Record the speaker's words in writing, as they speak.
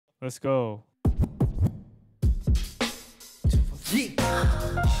Let's go.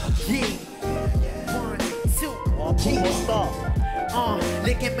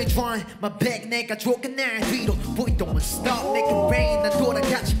 Look at me drawing my back 내가 조금 날 뒤로 We don't stop making rain 난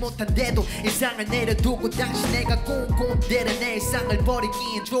돌아가지 못한데도 일상을 내려두고 당시 내가 꿈꾸대는 내 일상을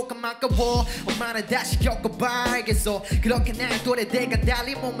버리기엔 조금 아까워 엄마는 다시 겪어봐 알겠어 그렇게 날 도래대가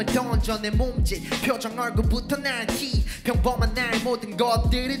달리 몸을 던져 내 몸짓 표정 얼굴부터 난 키 평범한 날 모든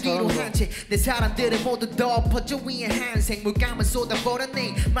것들을 뒤로 한 채 내 사람들을 모두 덮어져 위에 한 생물감을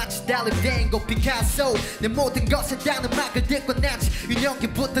쏟아버렸네 마치 달리 뱅고 피카소 내 모든 것을 다는 음악을 듣고 나지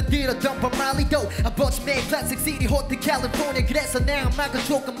유년기부터 들었던 범말리도 아버지 매일 클래식 시티 호텔 캘리포니아 그래서 내 음악은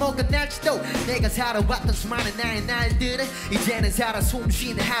조금 어긋날지도 내가 살아왔던 수많은 나의 날들은 이제는 살아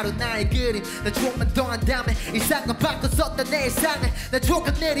숨쉬는 하루 나의 그림 나 조금만 더 한다면 일상과 바꿨었던 내 일상을 나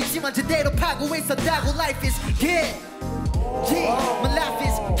조금 느리지만 제대로 파고 있었다고 Life is good yeah my life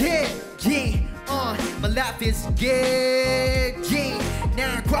is good yeah my life is good yeah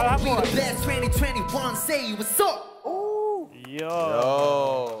now I'm probably the best 2021 say what's up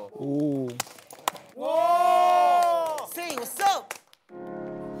Yo. 오. Whoa! Say what's up?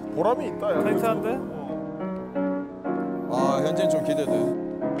 보람이 있다. 야. 타이트한데? 아 현재는 좀 기대돼.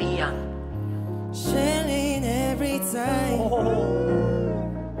 Chilling every time.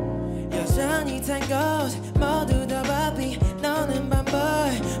 여전히 탄 곳 모두 다 바삐 너는 반복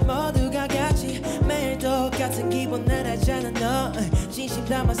모두가 같이 매일 똑같은 기분 날아자는 너 진심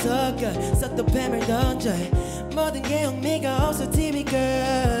담아서 썼던 뱀을 던져 모든 게 흥미가 없어 TV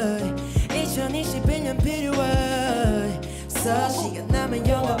girl 2021년 필요해 서 시간 나면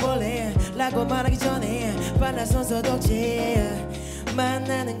영화 볼래 라고 말하기 전에 빨라선 서독지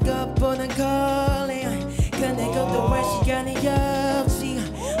만나는 것보단 calling 근데 그것도 할 시간이 없지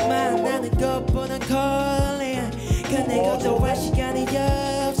만나는 것보단 calling 근데 그것도 할 시간이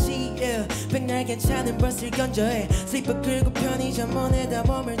없지 백날 괜찮은 버스를 건조해 슬리퍼 끌고 편의점 문에다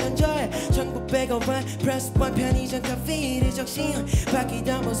몸을 던져해 1900원 플러스 원 편의점 커피를 적신 밖이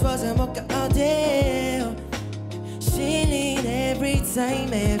더 무서워서 못 가 어딜 Chilling every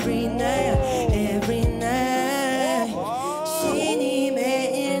time every night every night 신이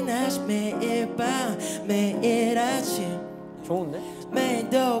매일 낮 매일 밤 매일 아침 좋은데? 매일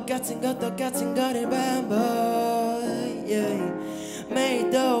똑같은 것 똑같은 거를 반복 yeah.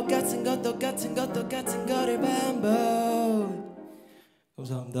 매일 똑같은 것 똑같은 것 똑같은 거를 반복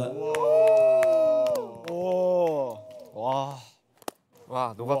감사합니다. 오. 와.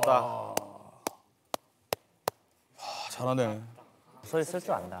 와, 녹았다. 와, 잘하네. 소리 쓸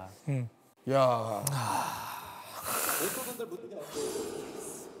줄 안다. 야.